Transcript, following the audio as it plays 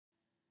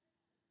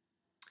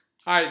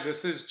Hi,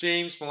 this is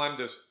James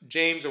Melendez,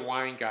 James, a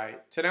wine guy.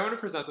 Today I want to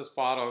present this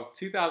bottle of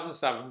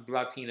 2007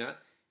 Blatina.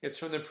 It's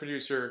from the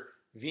producer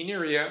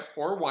Vineria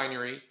or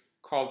Winery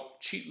called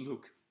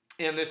Čitluk.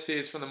 And this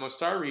is from the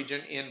Mostar region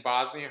in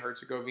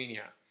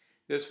Bosnia-Herzegovina.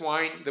 This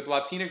wine, the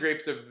Blatina grape,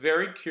 is a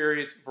very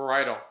curious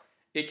varietal.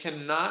 It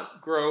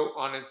cannot grow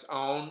on its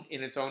own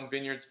in its own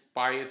vineyards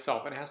by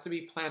itself. It has to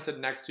be planted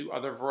next to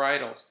other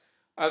varietals.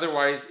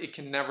 Otherwise, it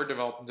can never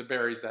develop into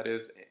berries, that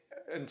is,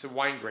 into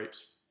wine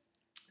grapes.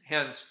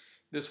 Hence,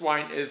 this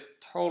wine is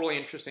totally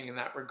interesting in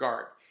that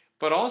regard.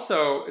 But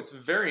also, it's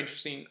very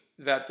interesting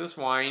that this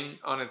wine,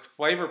 on its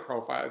flavor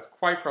profile, it's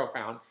quite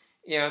profound.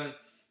 And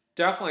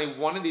definitely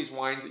one of these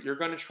wines that you're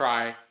going to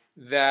try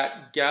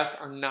that guests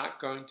are not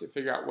going to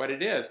figure out what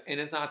it is. And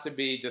it's not to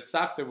be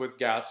deceptive with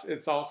guests,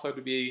 it's also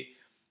to be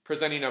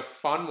presenting a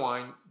fun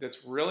wine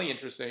that's really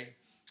interesting,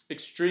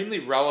 extremely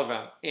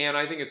relevant, and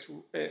I think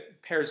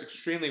it pairs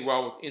extremely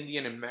well with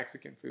Indian and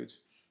Mexican foods.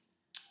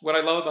 What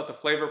I love about the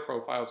flavor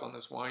profiles on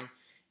this wine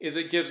is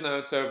it gives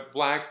notes of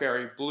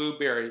blackberry,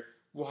 blueberry,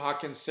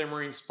 Oaxacan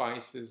simmering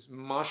spices,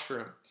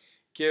 mushroom.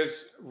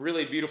 Gives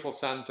really beautiful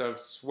scent of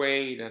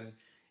suede and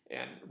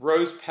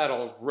rose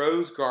petal,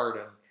 rose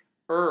garden,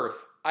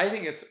 earth. I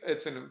think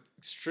it's an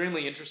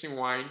extremely interesting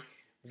wine,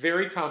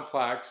 very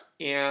complex,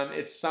 and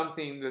it's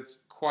something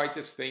that's quite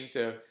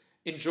distinctive,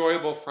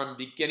 enjoyable from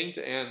beginning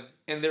to end,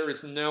 and there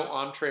is no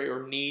entree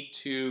or need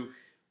to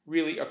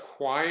really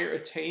acquire a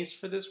taste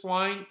for this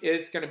wine.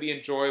 It's going to be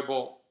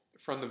enjoyable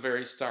from the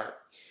very start.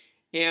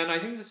 And I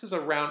think this is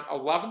around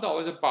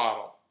 $11 a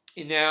bottle.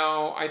 And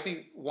now, I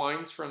think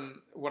wines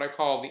from what I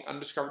call the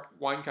undiscovered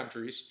wine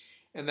countries,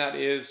 and that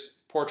is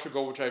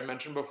Portugal, which I've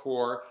mentioned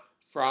before,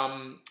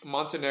 from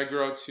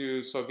Montenegro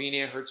to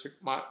Slovenia,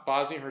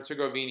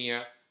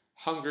 Bosnia-Herzegovina,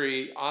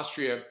 Hungary,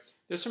 Austria.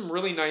 There's some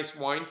really nice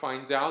wine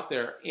finds out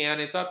there, and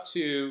it's up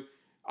to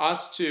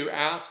us to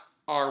ask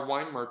our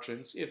wine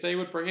merchants if they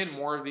would bring in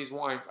more of these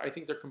wines. I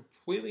think they're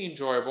completely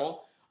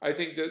enjoyable. I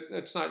think that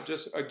it's not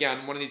just,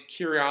 again, one of these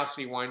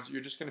curiosity wines that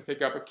you're just going to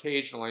pick up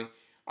occasionally.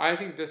 I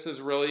think this is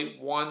really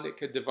one that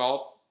could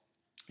develop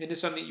into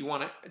something you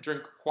want to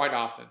drink quite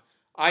often.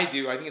 I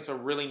do. I think it's a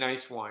really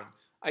nice wine.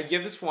 I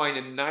give this wine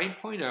a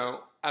 9.0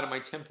 out of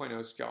my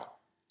 10.0 scale.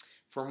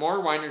 For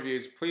more wine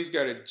reviews, please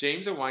go to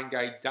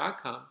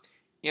jamesawineguy.com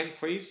and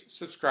please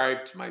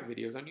subscribe to my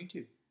videos on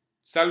YouTube.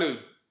 Salud!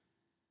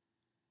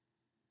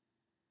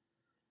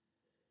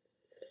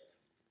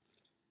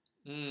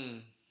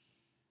 Mmm.